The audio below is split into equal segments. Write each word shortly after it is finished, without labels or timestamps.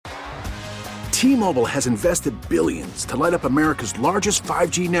T-Mobile has invested billions to light up America's largest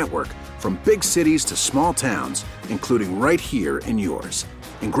 5G network, from big cities to small towns, including right here in yours.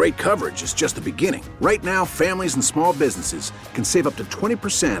 And great coverage is just the beginning. Right now, families and small businesses can save up to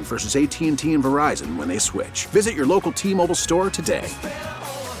 20% versus AT&T and Verizon when they switch. Visit your local T-Mobile store today.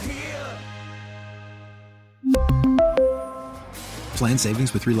 Plan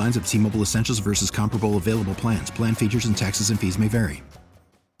savings with 3 lines of T-Mobile Essentials versus comparable available plans. Plan features and taxes and fees may vary.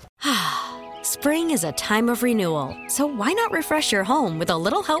 Spring is a time of renewal, so why not refresh your home with a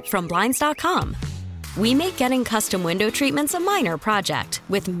little help from Blinds.com? We make getting custom window treatments a minor project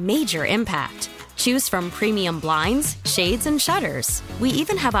with major impact. Choose from premium blinds, shades, and shutters. We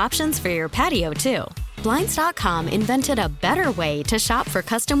even have options for your patio, too. Blinds.com invented a better way to shop for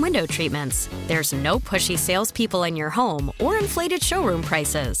custom window treatments. There's no pushy salespeople in your home or inflated showroom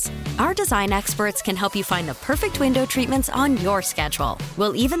prices. Our design experts can help you find the perfect window treatments on your schedule.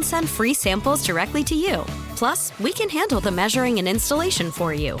 We'll even send free samples directly to you. Plus, we can handle the measuring and installation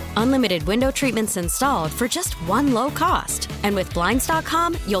for you. Unlimited window treatments installed for just one low cost. And with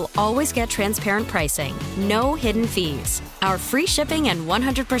Blinds.com, you'll always get transparent pricing. No hidden fees. Our free shipping and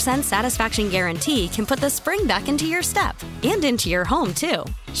 100% satisfaction guarantee can put the spring back into your step and into your home, too.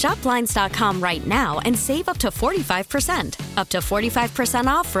 Shop Blinds.com right now and save up to 45%. Up to 45%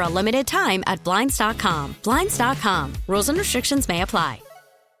 off for a limited time at Blinds.com. Blinds.com. Rules and restrictions may apply.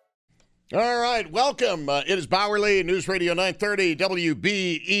 All right, welcome. It is Bowerly, News Radio 930,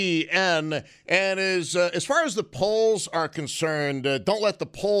 WBEN. And as far as the polls are concerned, don't let the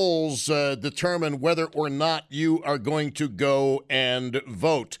polls determine whether or not you are going to go and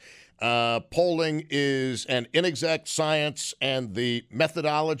vote. Polling is an inexact science, and the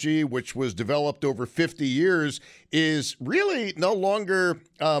methodology, which was developed over 50 years, is really no longer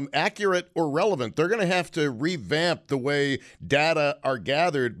accurate or relevant. They're going to have to revamp the way data are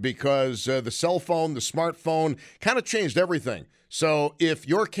gathered because the cell phone, the smartphone kind of changed everything. So if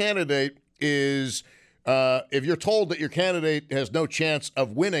your candidate is, if you're told that your candidate has no chance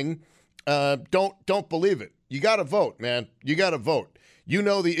of winning, don't believe it. You got to vote, man. You got to vote. You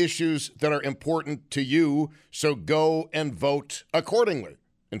know the issues that are important to you, so go and vote accordingly.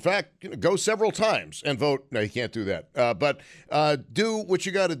 In fact, go several times and vote. No, you can't do that. But do what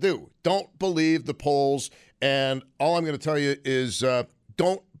you got to do. Don't believe the polls. And all I'm going to tell you is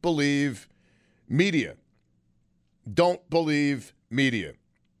don't believe media. Don't believe media.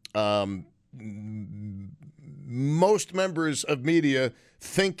 Most members of media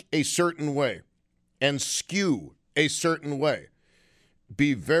think a certain way and skew a certain way.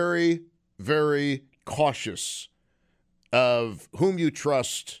 Be very, very cautious of whom you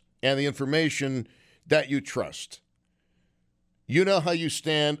trust and the information that you trust. You know how you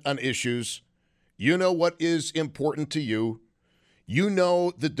stand on issues. You know what is important to you. You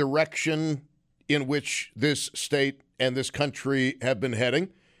know the direction in which this state and this country have been heading.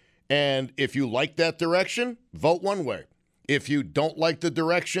 And if you like that direction, vote one way. If you don't like the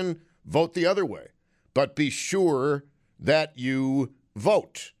direction, vote the other way. But be sure that you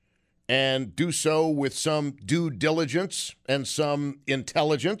vote, and do so with some due diligence and some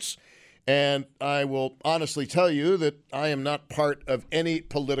intelligence. And I will honestly tell you that I am not part of any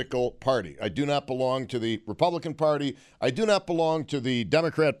political party. I do not belong to the Republican Party. I do not belong to the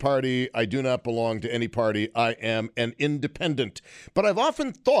Democrat Party. I do not belong to any party. I am an independent. But I've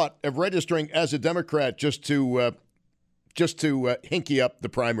often thought of registering as a Democrat just to hinky up the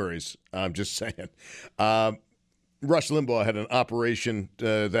primaries. I'm just saying. Rush Limbaugh had an operation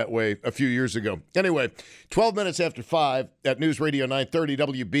that way a few years ago. Anyway, 12 minutes after 5 at News Radio 930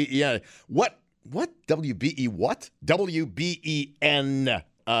 WBEN. What WBE what? WBEN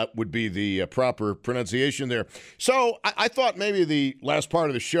would be the proper pronunciation there. So I thought maybe the last part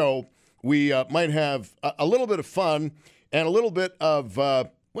of the show we might have a little bit of fun and a little bit of,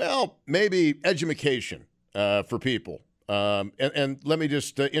 maybe edumacation for people. And let me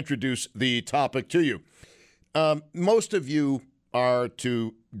just introduce the topic to you. Most of you are,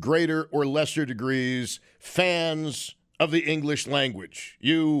 to greater or lesser degrees, fans of the English language.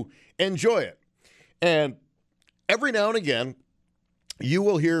 You enjoy it. And every now and again, you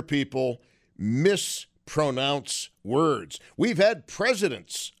will hear people mispronounce words. We've had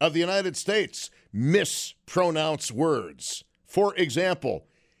presidents of the United States mispronounce words. For example,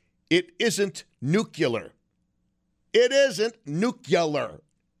 it isn't nuclear. It isn't nuclear.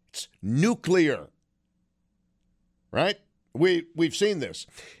 It's nuclear. Right? We've seen this.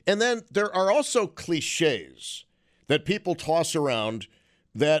 And then there are also cliches that people toss around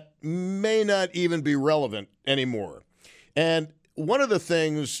that may not even be relevant anymore. And one of the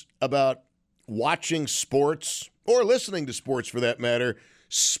things about watching sports, or listening to sports for that matter,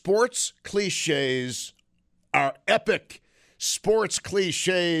 Sports cliches are epic. Sports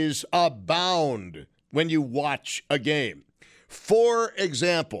cliches abound when you watch a game. For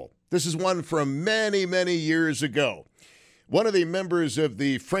example, this is one from many, many years ago. One of the members of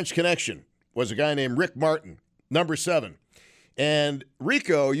the French Connection was a guy named Rick Martin, number 7. And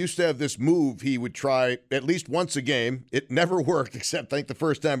Rico used to have this move he would try at least once a game. It never worked, except I think the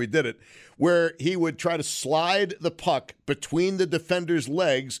first time he did it, where he would try to slide the puck between the defender's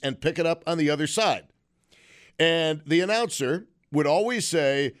legs and pick it up on the other side. And the announcer would always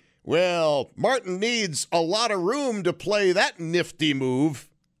say, well, Martin needs a lot of room to play that nifty move.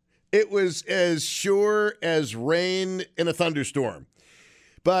 It was as sure as rain in a thunderstorm.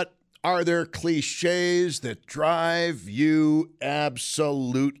 But are there cliches that drive you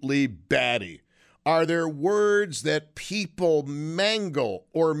absolutely batty? Are there words that people mangle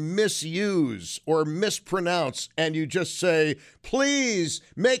or misuse or mispronounce and you just say, please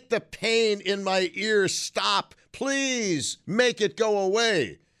make the pain in my ear stop. Please make it go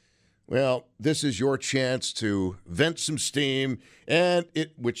away. Well, this is your chance to vent some steam, and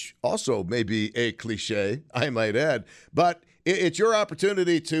which also may be a cliche, I might add, but it's your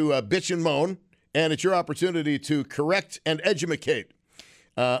opportunity to bitch and moan, and it's your opportunity to correct and edumacate.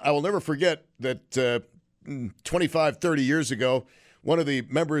 I will never forget that 25, 30 years ago, one of the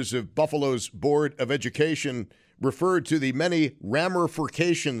members of Buffalo's Board of Education referred to the many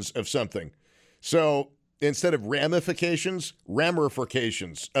ramifications of something. So instead of ramifications,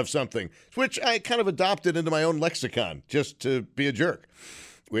 ramifications of something, which I kind of adopted into my own lexicon just to be a jerk,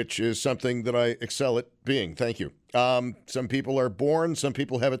 which is something that I excel at being. Thank you. Some people are born, some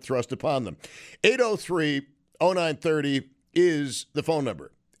people have it thrust upon them. 803-0930 is the phone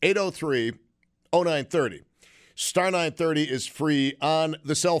number. 803-0930. Star 930 is free on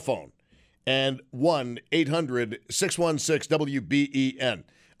the cell phone. And 1-800-616-WBEN.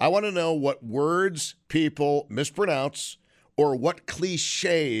 I want to know what words people mispronounce or what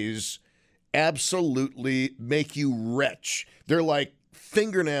cliches absolutely make you retch. They're like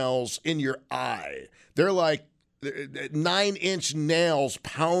fingernails in your eye. They're like 9-inch nails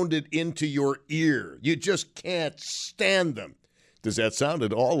pounded into your ear. You just can't stand them. Does that sound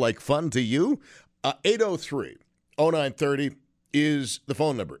at all like fun to you? 803-0930 is the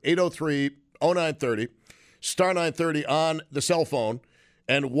phone number. 803-0930, star 930 on the cell phone,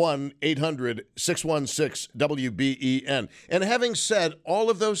 and 1-800-616-WBEN. And having said all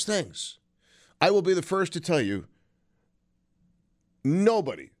of those things, I will be the first to tell you,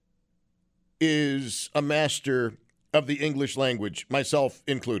 nobody is a master of the English language, myself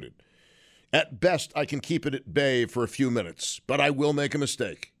included. At best, I can keep it at bay for a few minutes, but I will make a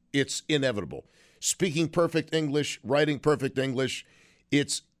mistake. It's inevitable. Speaking perfect English, writing perfect English,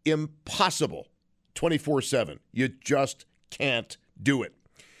 it's impossible 24/7. You just can't do it.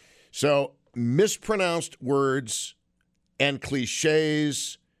 So, mispronounced words and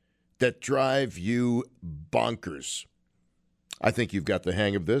cliches that drive you bonkers. I think you've got the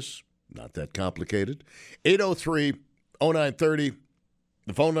hang of this. Not that complicated. 803-0930,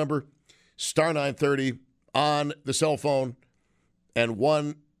 the phone number, star 930 on the cell phone, and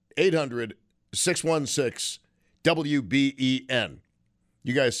 1-800-616-WBEN.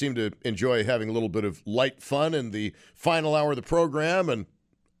 You guys seem to enjoy having a little bit of light fun in the final hour of the program, and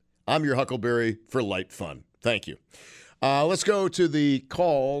I'm your Huckleberry for light fun. Thank you. Let's go to the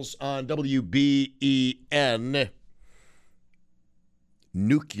calls on WBEN.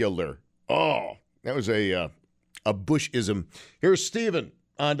 Nuclear. Oh, that was a Bush-ism. Here's Stephen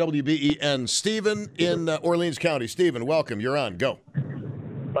on WBEN. Stephen in Orleans County. Stephen, welcome. You're on. Go.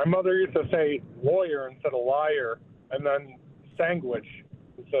 My mother used to say lawyer instead of liar, and then sandwich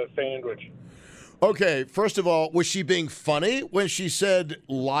instead of sandwich. Okay, first of all, was she being funny when she said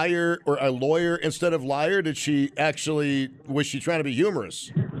liar or a lawyer instead of liar? Was she trying to be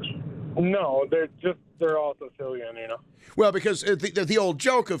humorous? No, they're all Sicilian, you know. Well, because the old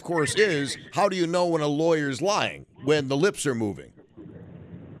joke, of course, is how do you know when a lawyer's lying? When the lips are moving.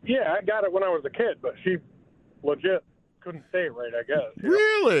 Yeah, I got it when I was a kid, but she legit couldn't say it right, I guess.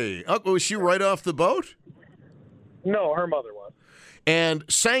 Really? Was she right off the boat? No, her mother was. And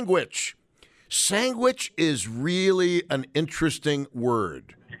sandwich. Sandwich is really an interesting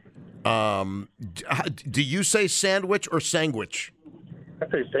word. Do you say sandwich or sandwich? I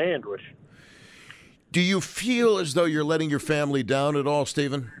say sandwich. Do you feel as though you're letting your family down at all,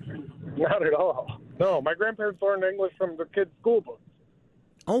 Stephen? Not at all. No, my grandparents learned English from the kids' school books.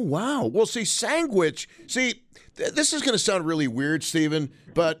 Oh, wow. Well, see, sandwich. See, this is going to sound really weird, Stephen,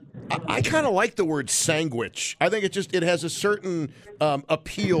 but I kind of like the word sandwich. I think it has a certain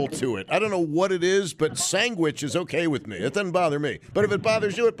appeal to it. I don't know what it is, but sandwich is okay with me. It doesn't bother me. But if it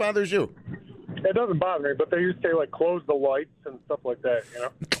bothers you, it bothers you. It doesn't bother me, but they used to say, like, close the lights and stuff like that, you know?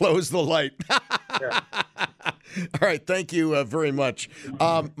 Close the light. Yeah. All right, thank you very much.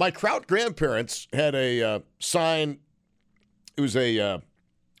 My Kraut grandparents had a sign. It was a, what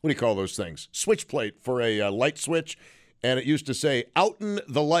do you call those things? Switch plate for a light switch, and it used to say, "Outen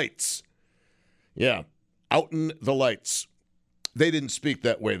the lights." Yeah, "Outen the lights." They didn't speak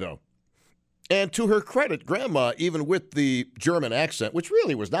that way, though. And to her credit, Grandma, even with the German accent, which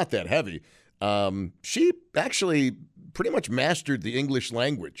really was not that heavy, she actually pretty much mastered the English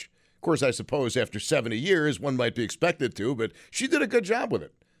language. Of course, I suppose after 70 years, one might be expected to, but she did a good job with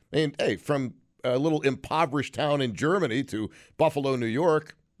it. I mean, hey, from a little impoverished town in Germany to Buffalo, New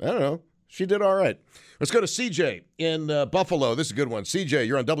York, I don't know, she did all right. Let's go to CJ in Buffalo. This is a good one. CJ,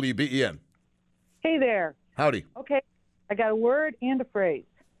 you're on WBEN. Hey there. Howdy. Okay, I got a word and a phrase.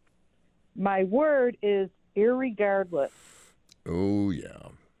 My word is irregardless. Oh, yeah.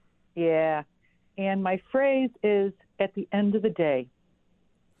 Yeah. And my phrase is at the end of the day.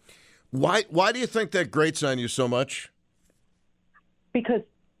 Why do you think that grates on you so much? Because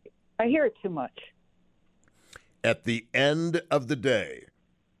I hear it too much. At the end of the day.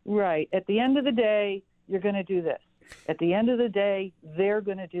 Right. At the end of the day, you're going to do this. At the end of the day, they're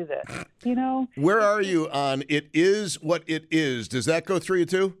going to do this. You know? Where are you on "it is what it is"? Does that go through you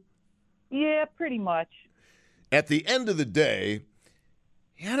too? Yeah, pretty much. At the end of the day,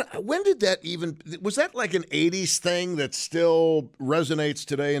 yeah, when did that even, was that like an 80s thing that still resonates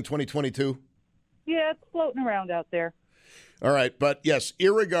today in 2022? Yeah, it's floating around out there. All right, but yes,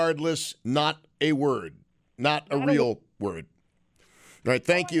 irregardless, not a word, not a real word. All right,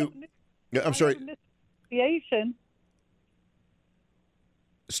 thank you. I'm sorry. Mispronunciation.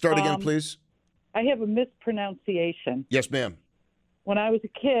 Start again, please. I have a mispronunciation. Yes, ma'am. When I was a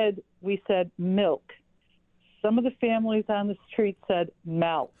kid, we said milk. Some of the families on the street said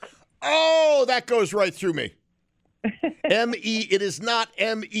milk. Oh, that goes right through me. It is not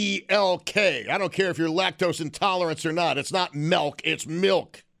M-E-L-K. I don't care if you're lactose intolerant or not. It's not milk. It's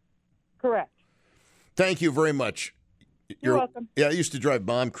milk. Correct. Thank you very much. You're welcome. Yeah, I used to drive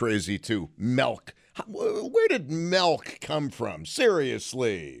Mom crazy, too. Milk. Where did milk come from?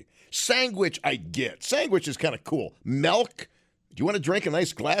 Seriously. Sandwich, I get. Sandwich is kind of cool. Milk? Do you want to drink a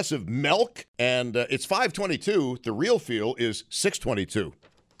nice glass of milk? And it's 5:22. The real feel is 6:22.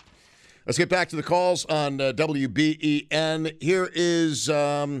 Let's get back to the calls on WBEN. Here is,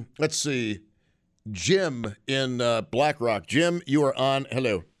 let's see, Jim in Black Rock. Jim, you are on.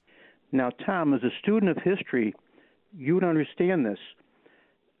 Hello. Now, Tom, as a student of history, you would understand this.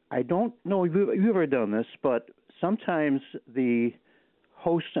 I don't know if you've ever done this, but sometimes the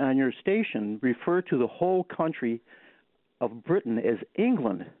hosts on your station refer to the whole country of Britain as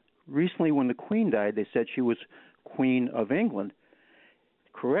England. Recently, when the Queen died, they said she was Queen of England.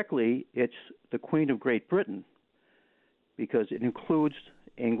 Correctly, it's the Queen of Great Britain because it includes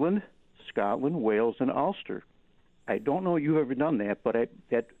England, Scotland, Wales, and Ulster. I don't know if you've ever done that, but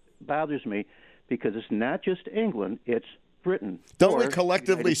that bothers me because it's not just England, it's Britain. Don't we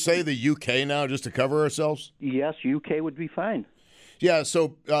collectively say the UK now just to cover ourselves? Yes, UK would be fine. Yeah,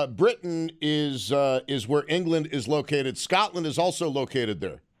 so Britain is where England is located. Scotland is also located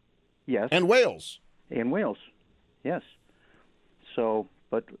there. Yes. And Wales. And Wales, yes. So,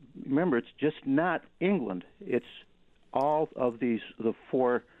 but remember, it's just not England. It's all of the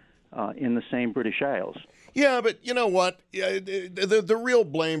four in the same British Isles. Yeah, but you know what? The real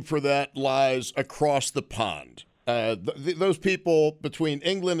blame for that lies across the pond. Those people between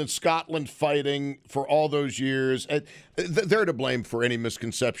England and Scotland fighting for all those years, they're to blame for any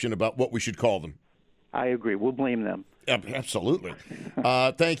misconception about what we should call them. I agree. We'll blame them. Absolutely.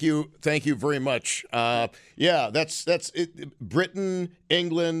 Thank you very much. Yeah, that's it. Britain,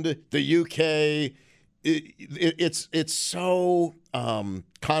 England, the UK. It's so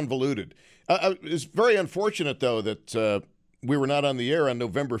convoluted. It's very unfortunate, though, that we were not on the air on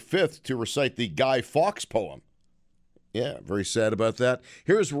November 5th to recite the Guy Fawkes poem. Yeah, very sad about that.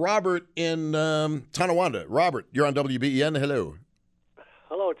 Here's Robert in Tonawanda. Robert, you're on WBEN. Hello.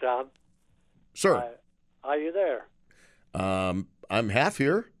 Hello, Tom. Sir. Are you there? I'm half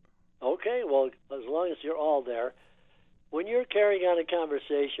here. Okay, well, as long as you're all there. When you're carrying on a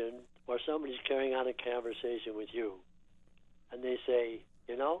conversation or somebody's carrying on a conversation with you and they say,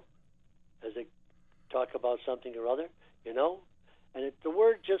 you know, as they talk about something or other, you know, and the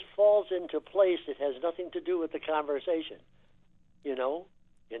word just falls into place. It has nothing to do with the conversation, you know,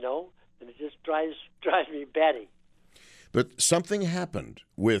 and it just drives me batty. But something happened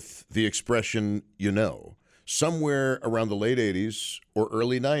with the expression, you know. Somewhere around the late 80s or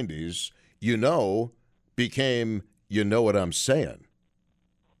early 90s, you know became, you know what I'm saying.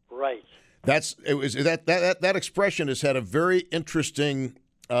 Right. That expression has had a very interesting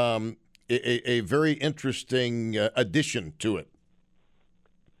a very interesting addition to it.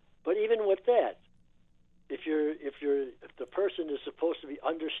 But even with that, if the person is supposed to be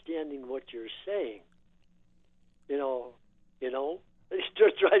understanding what you're saying, it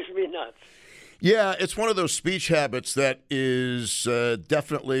just drives me nuts. Yeah, it's one of those speech habits that is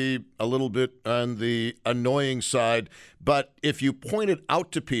definitely a little bit on the annoying side. But if you point it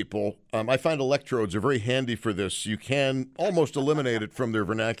out to people, I find electrodes are very handy for this. You can almost eliminate it from their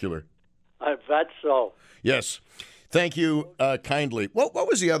vernacular. I bet so. Yes. Thank you kindly. What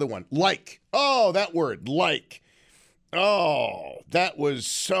was the other one? Like. Oh, that word, like. Oh, that was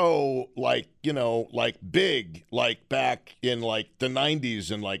so like big, like back in like the 90s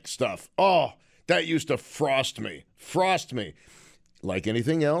and like stuff. Oh, that used to frost me. Like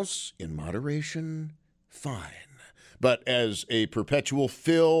anything else, in moderation, fine. But as a perpetual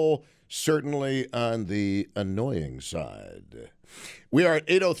fill, certainly on the annoying side. We are at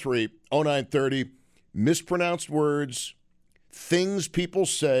 803-0930. Mispronounced words, things people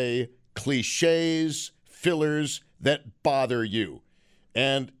say, cliches, fillers that bother you.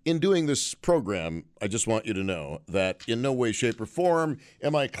 And in doing this program, I just want you to know that in no way, shape, or form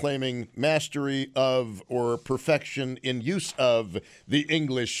am I claiming mastery of or perfection in use of the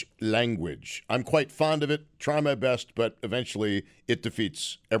English language. I'm quite fond of it, try my best, but eventually it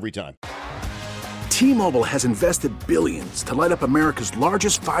defeats every time. T-Mobile has invested billions to light up America's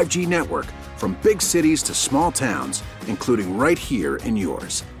largest 5G network, from big cities to small towns, including right here in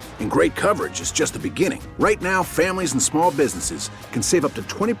yours. And great coverage is just the beginning. Right now, families and small businesses can save up to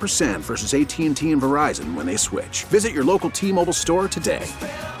 20% versus AT&T and Verizon when they switch. Visit your local T-Mobile store today.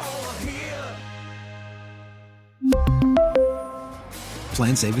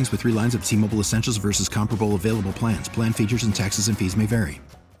 Plan savings with 3 lines of T-Mobile Essentials versus comparable available plans. Plan features and taxes and fees may vary.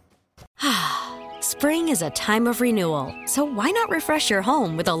 Spring is a time of renewal, so why not refresh your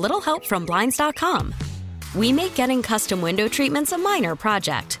home with a little help from Blinds.com? We make getting custom window treatments a minor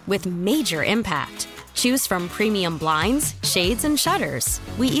project with major impact. Choose from premium blinds, shades, and shutters.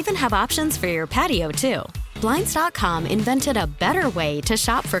 We even have options for your patio, too. Blinds.com invented a better way to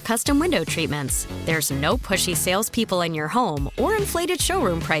shop for custom window treatments. There's no pushy salespeople in your home or inflated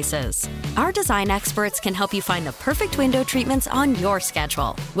showroom prices. Our design experts can help you find the perfect window treatments on your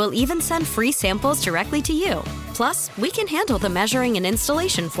schedule. We'll even send free samples directly to you. Plus, we can handle the measuring and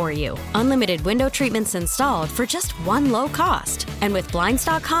installation for you. Unlimited window treatments installed for just one low cost. And with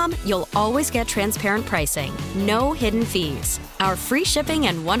Blinds.com, you'll always get transparent pricing. No hidden fees. Our free shipping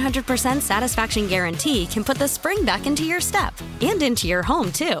and 100% satisfaction guarantee can put the spring back into your step and into your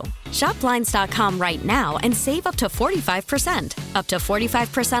home, too. Shop Blinds.com right now and save up to 45%. Up to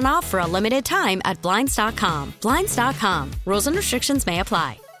 45% off for a limited time at Blinds.com. Blinds.com. Rules and restrictions may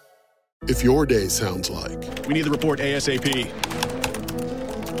apply. If your day sounds like, we need the report ASAP,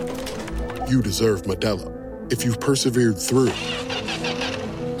 you deserve Modelo. If you've persevered through,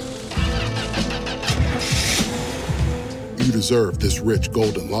 you deserve this rich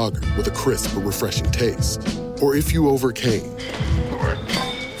golden lager with a crisp but refreshing taste. Or if you overcame.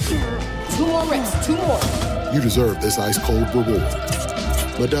 2 more reps, 2 more. You deserve this ice-cold reward.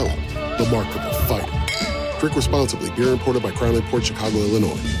 Modelo, the Remarkable Fighter. Drink responsibly. Beer imported by Crown Imports, Chicago,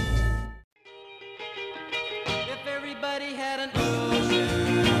 Illinois. If everybody had an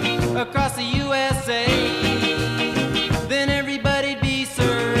ocean across the USA, then everybody'd be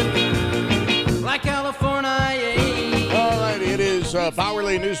served like California.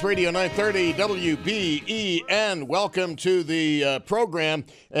 Bowerly News Radio 930 WBEN. Welcome to the program.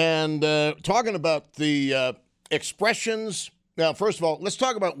 And talking about the expressions. Now, first of all, let's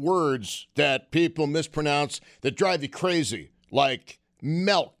talk about words that people mispronounce that drive you crazy, like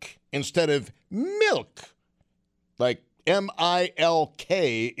milk instead of milk. Like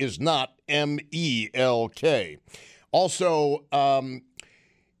M-I-L-K is not M-E-L-K. Also, I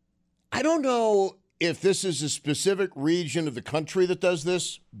don't know if this is a specific region of the country that does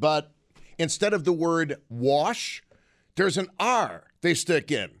this, but instead of the word wash, there's an R they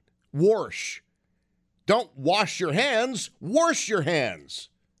stick in. Wash. Don't wash your hands, wash your hands.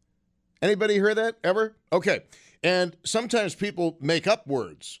 Anybody hear that ever? Okay. And sometimes people make up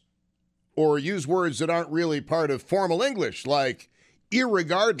words or use words that aren't really part of formal English, like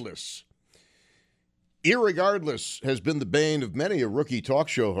irregardless. Irregardless has been the bane of many a rookie talk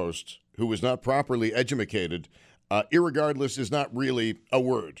show host who was not properly educated. Irregardless is not really a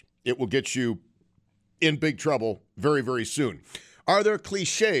word. It will get you in big trouble very, very soon. Are there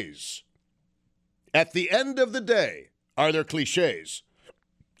cliches? At the end of the day, are there cliches,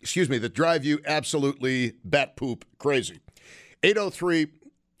 that drive you absolutely bat poop crazy?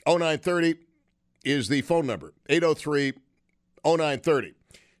 803-0930 is the phone number. 803-0930.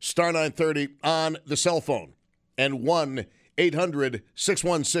 Star 930 on the cell phone. And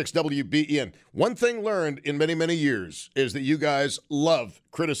 1-800-616-WBEN. One thing learned in many, many years is that you guys love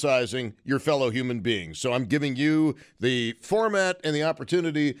criticizing your fellow human beings. So I'm giving you the format and the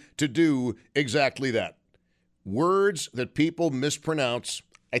opportunity to do exactly that. Words that people mispronounce.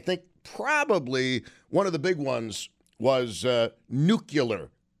 I think probably one of the big ones was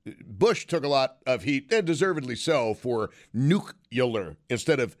nuclear. Bush took a lot of heat, and deservedly so, for nuclear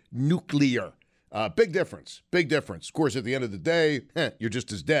instead of nuclear. Big difference. Of course, at the end of the day, you're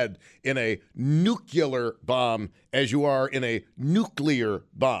just as dead in a nuclear bomb as you are in a nuclear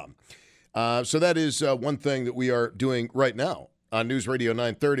bomb. So that is one thing that we are doing right now on News Radio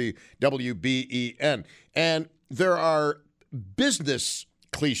 930 WBEN. And there are business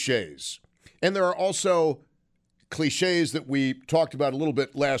cliches, and there are also cliches that we talked about a little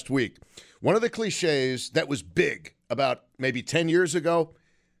bit last week. One of the cliches that was big about maybe 10 years ago,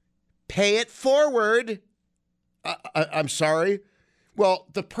 pay it forward. I'm sorry. Well,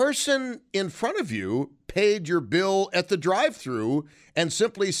 the person in front of you paid your bill at the drive-thru and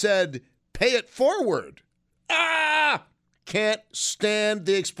simply said, pay it forward. Can't stand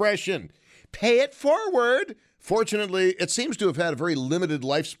the expression. Pay it forward. Fortunately, it seems to have had a very limited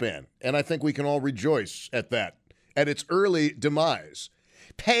lifespan, and I think we can all rejoice at that. At its early demise.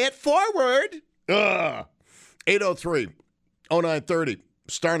 Pay it forward. 803-0930,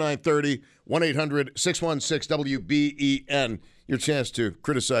 star 930, 1-800-616-WBEN. Your chance to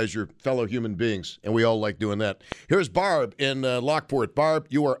criticize your fellow human beings, and we all like doing that. Here's Barb in Lockport. Barb,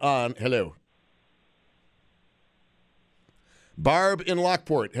 you are on. Hello. Barb in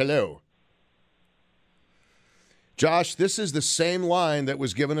Lockport. Hello. Josh, this is the same line that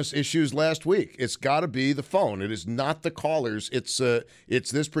was giving us issues last week. It's got to be the phone. It is not the callers. It's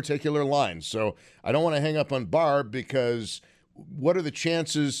this particular line. So I don't want to hang up on Barb because what are the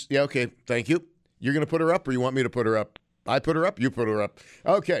chances? Yeah, okay, thank you. You're going to put her up or you want me to put her up? I put her up, you put her up.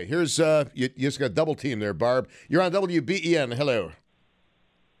 Okay, here's, you just got double team there, Barb. You're on WBEN. Hello.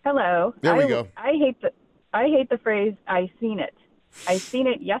 Hello. There we go. I hate the phrase, I seen it. I seen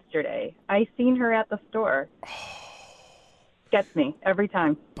it yesterday. I seen her at the store. Gets me every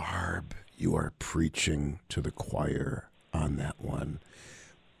time. Barb, you are preaching to the choir on that one.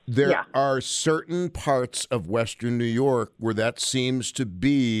 There are certain parts of Western New York where that seems to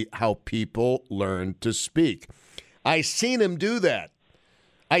be how people learn to speak. I seen him do that.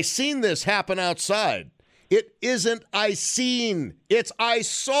 I seen this happen outside. It isn't I seen, it's I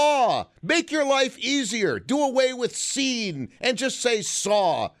saw. Make your life easier. Do away with seen and just say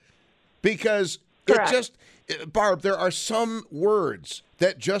saw. Because Correct. it just... Barb, there are some words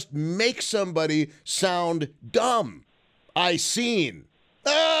that just make somebody sound dumb. I seen.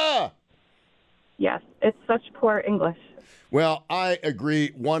 Yes, it's such poor English. Well, I agree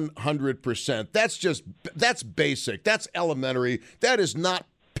 100%. That's basic. That's elementary. That is not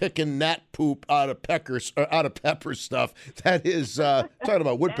picking gnat poop out of pepper stuff. That is talking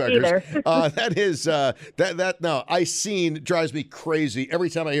about woodpeckers. No, I seen drives me crazy every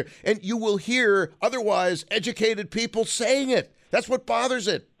time I hear. And you will hear otherwise educated people saying it. That's what bothers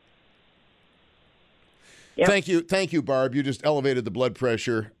it. Yep. Thank you, Barb. You just elevated the blood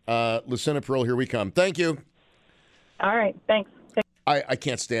pressure. Lisinopril, here we come. Thank you. All right, thanks. I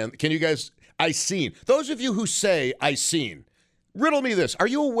can't stand. Can you guys? I seen. Those of you who say I seen. Riddle me this. Are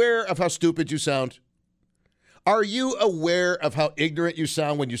you aware of how stupid you sound? Are you aware of how ignorant you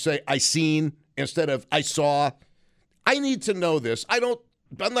sound when you say I seen instead of I saw? I need to know this. I'm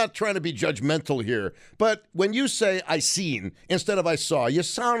not trying to be judgmental here, but when you say I seen instead of I saw, you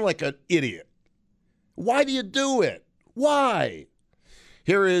sound like an idiot. Why do you do it? Why?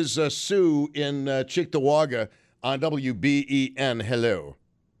 Here is Sue in Cheektowaga on WBEN. Hello.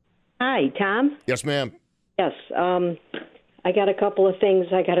 Hi, Tom. Yes, ma'am. Yes. I got a couple of things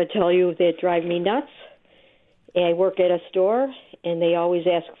I got to tell you that drive me nuts. I work at a store, and they always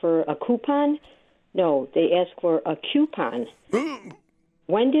ask for a coupon. No, they ask for a coupon.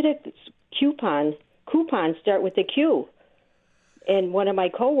 When did a coupon start with a Q? And one of my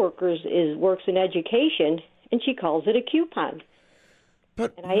coworkers works in education, and she calls it a coupon.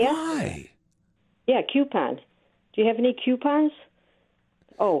 But and I why? Yeah, coupon. Do you have any coupons?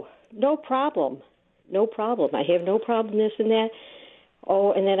 Oh, no problem. No problem. I have no problem this and that.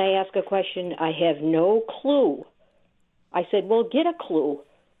 Oh, and then I ask a question. I have no clue. I said, well, get a clue.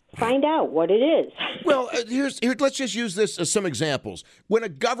 find out what it is. Well, let's just use this as some examples. When a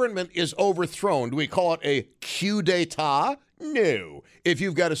government is overthrown, do we call it a coup d'etat? No. If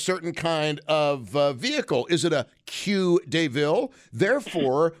you've got a certain kind of vehicle, is it a coup de ville?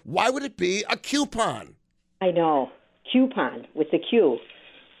 Therefore, why would it be a coupon? I know. Coupon with the Q.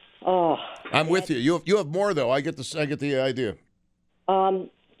 Oh. I'm with you. You have more though. I get the idea.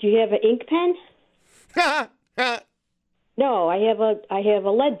 Do you have an ink pen? No, I have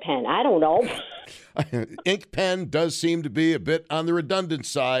a lead pen. I don't know. Ink pen does seem to be a bit on the redundant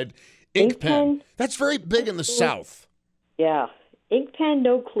side. Ink pen. That's very big in the South. Yeah. Ink pen,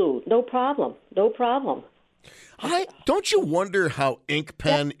 no clue. No problem. No problem. Don't you wonder how ink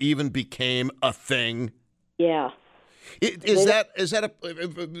pen even became a thing? Yeah. It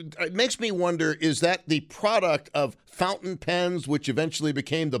makes me wonder, is that the product of fountain pens, which eventually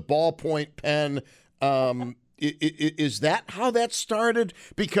became the ballpoint pen? Is that how that started?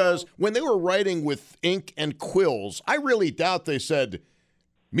 Because when they were writing with ink and quills, I really doubt they said,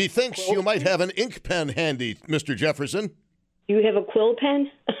 "Methinks you might have an ink pen handy, Mr. Jefferson." Do you have a quill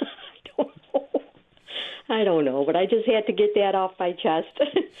pen? I don't know, but I just had to get that off my chest.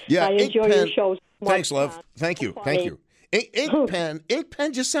 Yeah, I enjoy your show. Thanks, love. Thank you. Ink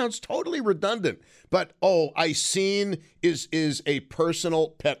pen just sounds totally redundant. But I seen is a personal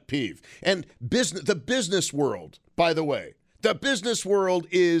pet peeve. And the business world, by the way, the business world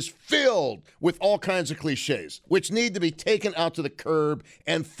is filled with all kinds of cliches, which need to be taken out to the curb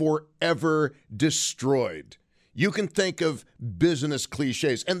and forever destroyed. You can think of business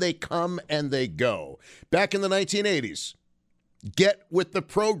cliches, and they come and they go. Back in the 1980s, get with the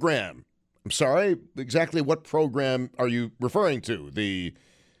program. I'm sorry, exactly what program are you referring to? The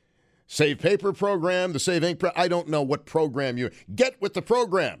Save Paper program, the Save Ink I don't know what program you... Get with the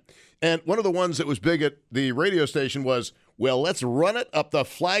program. And one of the ones that was big at the radio station was, well, let's run it up the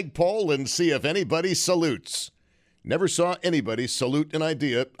flagpole and see if anybody salutes. Never saw anybody salute an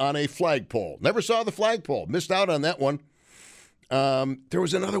idea on a flagpole. Never saw the flagpole. Missed out on that one. There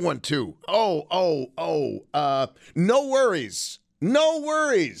was another one, too. No worries. No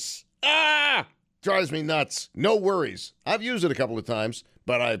worries. Drives me nuts. No worries. I've used it a couple of times,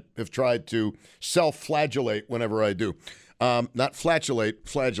 but I have tried to self-flagellate whenever I do. Not flatulate,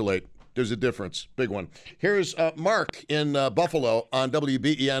 flagellate. There's a difference. Big one. Here's Mark in Buffalo on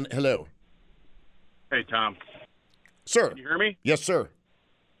WBEN. Hello. Hey, Tom. Sir. Can you hear me? Yes, sir.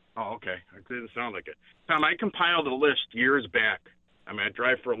 Oh, okay. It didn't sound like it. Tom, I compiled a list years back. I mean, I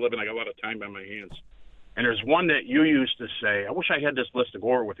drive for a living. I got a lot of time on my hands. And there's one that you used to say, I wish I had this list to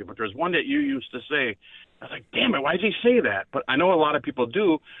go over with you, but there's one that you used to say. I was like, damn it, why did he say that? But I know a lot of people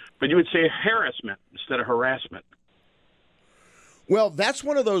do, but you would say harassment instead of harassment. Well, that's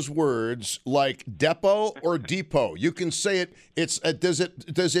one of those words like depot or depot. You can say it. Does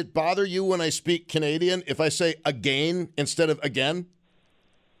it bother you when I speak Canadian if I say again instead of again?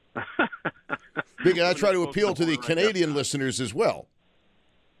 Because I try to appeal to the Canadian listeners as well.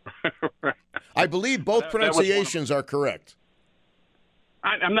 I believe both pronunciations are correct.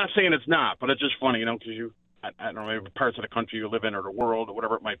 I'm not saying it's not, but it's just funny, because I don't know, maybe parts of the country you live in or the world or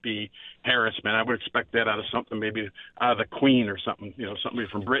whatever it might be, harassment. I would expect that out of something, maybe out of the Queen or something, somebody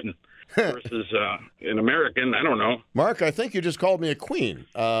from Britain versus an American. I don't know. Mark, I think you just called me a queen.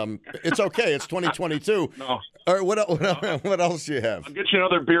 It's okay. It's 2022. No. All right, what else do you have? I'll get you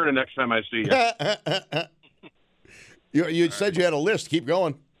another beer the next time I see you. You said you had a list. Keep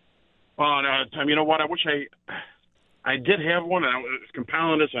going. Well, Tom, you know what? I wish I did have one, and I was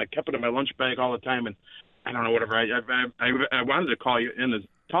compiling this, and I kept it in my lunch bag all the time, and I don't know, whatever. I wanted to call you in and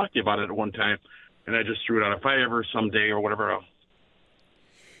talk to you about it at one time, and I just threw it out. If I ever someday or whatever, I'll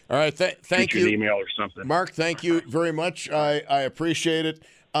all right, thank you. An email or something. Mark, thank you very much. I appreciate it.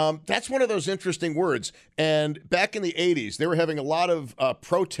 That's one of those interesting words. And back in the 80s, they were having a lot of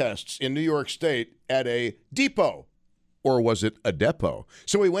protests in New York State at a depot. Or was it a depot?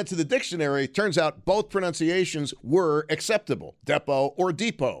 So we went to the dictionary. Turns out both pronunciations were acceptable, depot or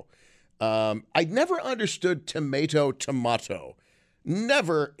depot. I never understood tomato.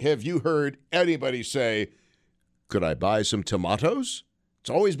 Never have you heard anybody say, could I buy some tomatoes? It's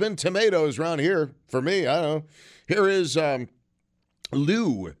always been tomatoes around here for me. I don't know. Here is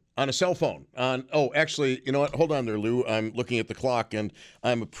Lou on a cell phone. Actually, you know what? Hold on there, Lou. I'm looking at the clock, and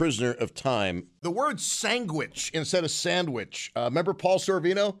I'm a prisoner of time. The word sandwich instead of sandwich. Remember Paul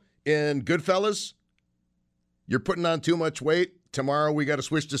Sorvino in Goodfellas? You're putting on too much weight. Tomorrow we got to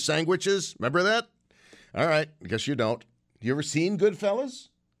switch to sandwiches. Remember that? All right. I guess you don't. You ever seen Goodfellas?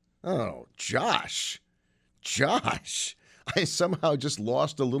 Oh, Josh. I somehow just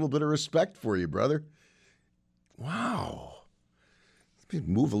lost a little bit of respect for you, brother. Wow.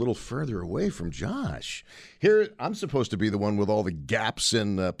 Move a little further away from Josh. Here, I'm supposed to be the one with all the gaps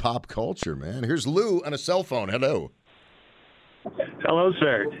in pop culture, man. Here's Lou on a cell phone. Hello. Hello,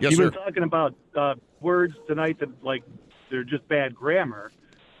 sir. Yes, You've sir. been talking about words tonight that, like, they're just bad grammar.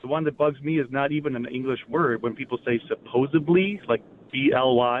 The one that bugs me is not even an English word. When people say supposedly, like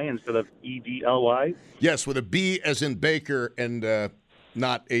B-L-Y instead of E-D-L-Y. Yes, with a B as in Baker and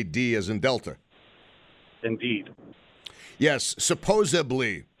not a D as in Delta. Indeed. Yes,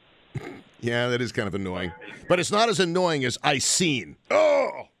 supposedly. Yeah, that is kind of annoying. But it's not as annoying as I seen.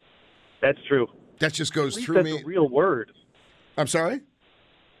 Oh! That's true. That just goes At least through that's me. a real word. I'm sorry?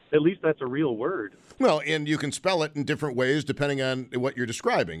 At least that's a real word. Well, and you can spell it in different ways depending on what you're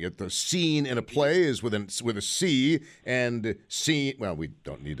describing. The scene in a play is with a C, and scene. Well, we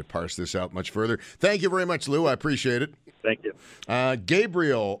don't need to parse this out much further. Thank you very much, Lou. I appreciate it. Thank you.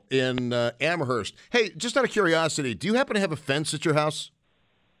 Gabriel in Amherst. Hey, just out of curiosity, do you happen to have a fence at your house?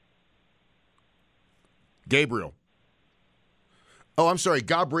 Gabriel. Oh, I'm sorry,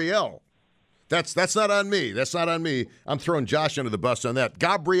 Gabrielle. That's not on me. That's not on me. I'm throwing Josh under the bus on that.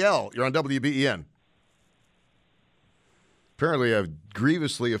 Gabrielle, you're on WBEN. Apparently, I've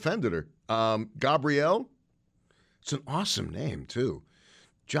grievously offended her. Gabrielle? It's an awesome name, too.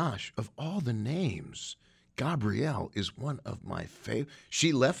 Josh, of all the names, Gabrielle is one of my favorite.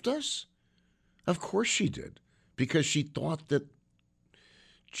 She left us? Of course she did. Because she thought that,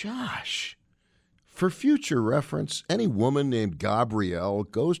 Josh, for future reference, any woman named Gabrielle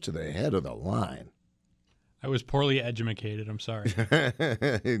goes to the head of the line. I was poorly educated. I'm sorry.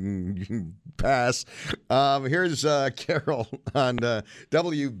 Pass. Here's Carol on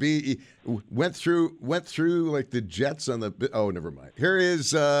WBE. Went through like the Jets on the. Oh, never mind. Here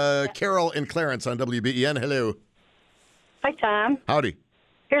is Carol and Clarence on WBEN. Hello. Hi, Tom. Howdy.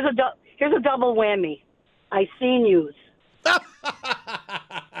 Here's a double whammy. I seen yous.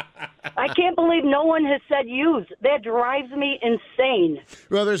 I can't believe no one has said use. That drives me insane.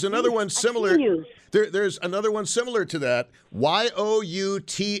 Well, there's another one similar. There's another one similar to that.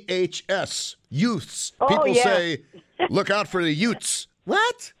 Youths. Youths. Oh, People yeah. say, look out for the Utes.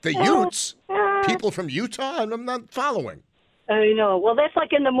 What? The Utes? People from Utah? I'm not following. I know. Well, that's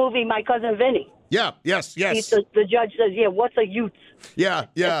like in the movie My Cousin Vinny. Yeah, yes. The judge says, yeah, what's a Ute? Yeah.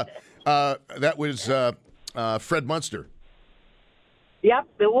 That was Fred Munster. Yep,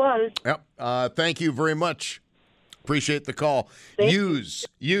 it was. Yep. Thank you very much. Appreciate the call. Use.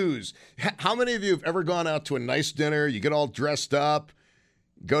 How many of you have ever gone out to a nice dinner? You get all dressed up,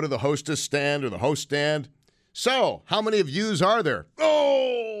 go to the hostess stand or the host stand. So, how many of yous are there?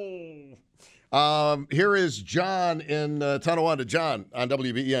 Oh! Here is John in Tonawanda. John on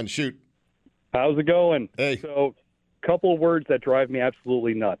WBEN. Shoot. How's it going? Hey. So, couple of words that drive me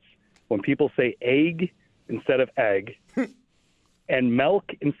absolutely nuts. When people say egg instead of egg and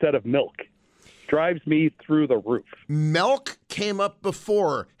milk instead of milk. Drives me through the roof. Milk came up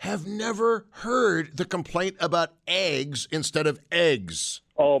before. Have never heard the complaint about eggs instead of eggs.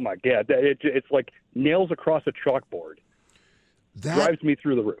 Oh, my God. It's like nails across a chalkboard. Drives me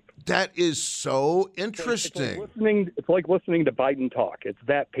through the roof. That is so interesting. It's like listening to Biden talk. It's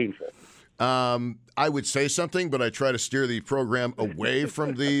that painful. I would say something, but I try to steer the program away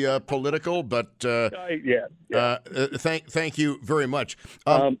from the political. But thank you very much.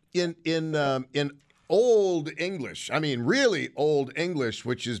 In Old English, I mean really Old English,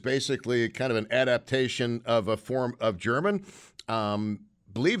 which is basically kind of an adaptation of a form of German,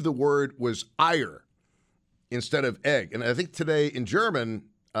 believe the word was Eier instead of egg. And I think today in German,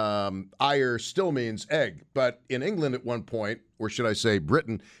 Eier still means egg. But in England at one point, or should I say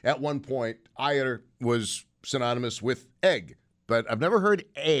Britain, at one point, Eier was synonymous with egg. But I've never heard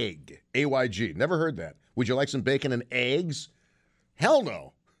egg, A-Y-G. Never heard that. Would you like some bacon and eggs? Hell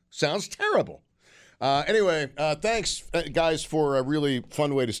no. Sounds terrible. Anyway, thanks, guys, for a really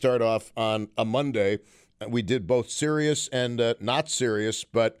fun way to start off on a Monday. We did both serious and not serious,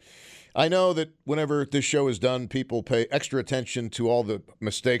 but I know that whenever this show is done, people pay extra attention to all the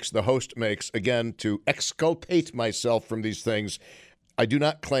mistakes the host makes. Again, to exculpate myself from these things, I do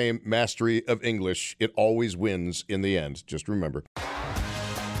not claim mastery of English. It always wins in the end. Just remember.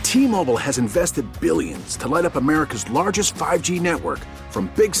 T-Mobile has invested billions to light up America's largest 5G network,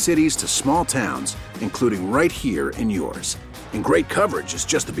 from big cities to small towns, including right here in yours. And great coverage is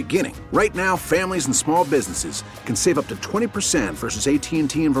just the beginning. Right now, families and small businesses can save up to 20% versus AT&T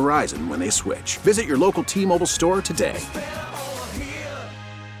and Verizon when they switch. Visit your local T-Mobile store today.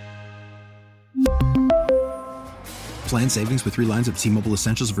 Plan savings with 3 lines of T-Mobile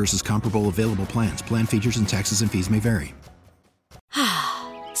Essentials versus comparable available plans. Plan features and taxes and fees may vary.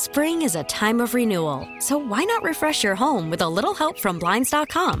 Spring Spring is a time of renewal, so why not refresh your home with a little help from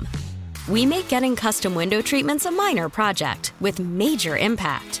Blinds.com? We make getting custom window treatments a minor project with major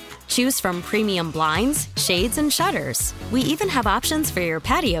impact. Choose from premium blinds, shades, and shutters. We even have options for your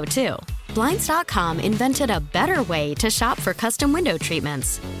patio, too. Blinds.com invented a better way to shop for custom window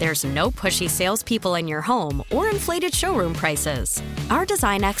treatments. There's no pushy salespeople in your home or inflated showroom prices. Our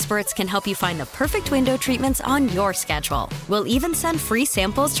design experts can help you find the perfect window treatments on your schedule. We'll even send free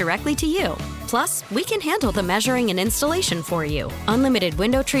samples directly to you. Plus, we can handle the measuring and installation for you. Unlimited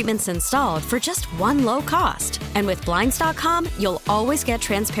window treatments installed for just one low cost. And with Blinds.com, you'll always get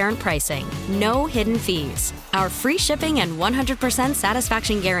transparent pricing. No hidden fees. Our free shipping and 100%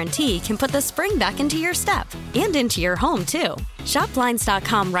 satisfaction guarantee can put the spring back into your step and into your home, too. Shop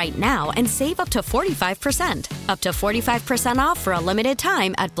Blinds.com right now and save up to 45%. Up to 45% off for a limited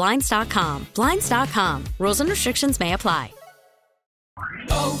time at Blinds.com. Blinds.com. Rules and restrictions may apply.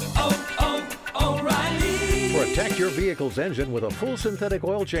 Protect your vehicle's engine with a full synthetic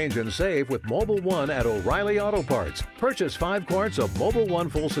oil change and save with Mobil 1 at O'Reilly Auto Parts. Purchase 5 quarts of Mobil 1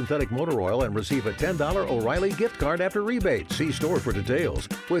 full synthetic motor oil and receive a $10 O'Reilly gift card after rebate. See store for details.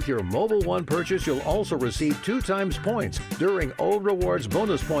 With your Mobil 1 purchase, you'll also receive 2 times points during O Rewards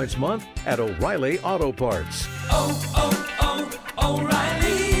Bonus Points Month at O'Reilly Auto Parts. O'Reilly.